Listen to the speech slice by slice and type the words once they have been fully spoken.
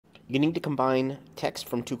You need to combine text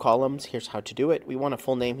from two columns. Here's how to do it. We want a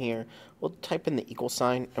full name here. We'll type in the equal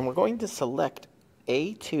sign, and we're going to select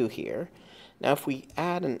A2 here. Now, if we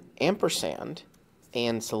add an ampersand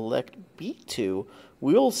and select B2,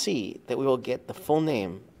 we will see that we will get the full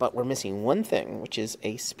name, but we're missing one thing, which is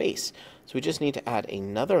a space. So we just need to add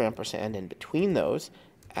another ampersand in between those,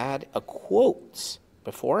 add a quotes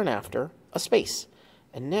before and after, a space.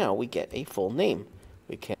 And now we get a full name.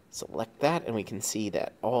 We can select that, and we can see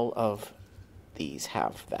that all of these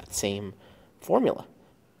have that same formula.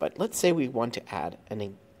 But let's say we want to add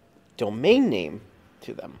a domain name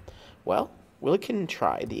to them. Well, we can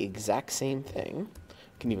try the exact same thing.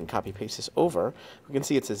 We can even copy paste this over. We can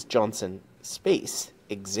see it says Johnson space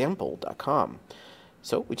example.com.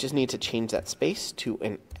 So we just need to change that space to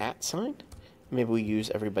an @ sign. Maybe we use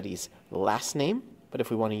everybody's last name, but if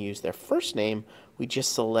we want to use their first name, we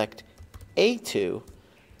just select A2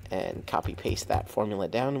 and copy paste that formula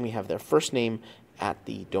down, and we have their first name at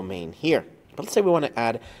the domain here. But let's say we want to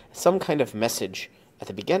add some kind of message at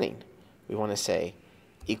the beginning. We want to say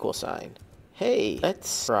equal sign. Hey,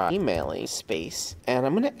 let's try emailing space, and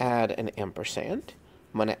I'm going to add an ampersand.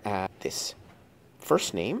 I'm going to add this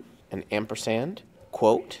first name, an ampersand,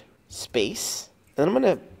 quote, space, and then I'm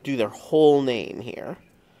going to do their whole name here.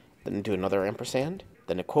 Then do another ampersand,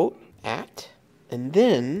 then a quote, at, and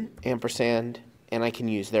then ampersand, and I can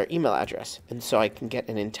use their email address. And so I can get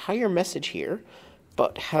an entire message here,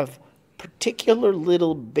 but have particular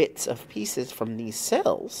little bits of pieces from these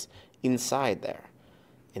cells inside there.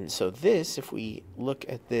 And so this, if we look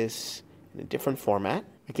at this in a different format,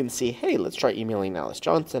 we can see, hey, let's try emailing Alice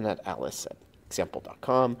Johnson at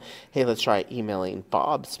alice@example.com. Hey, let's try emailing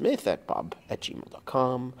Bob Smith at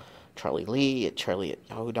bob@gmail.com. Charlie Lee at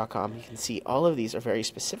charlie@yahoo.com. You can see all of these are very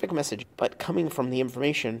specific messages, but coming from the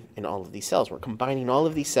information in all of these cells. We're combining all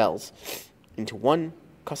of these cells into one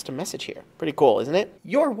custom message here. Pretty cool, isn't it?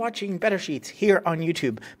 You're watching Better Sheets here on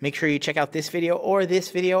YouTube. Make sure you check out this video or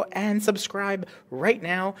this video and subscribe right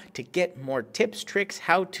now to get more tips, tricks,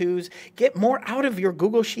 how-tos. Get more out of your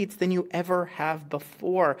Google Sheets than you ever have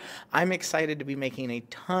before. I'm excited to be making a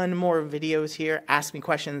ton more videos here. Ask me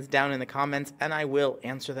questions down in the comments and I will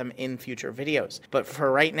answer them in future videos. But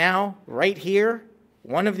for right now, right here,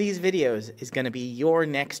 one of these videos is going to be your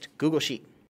next Google Sheet.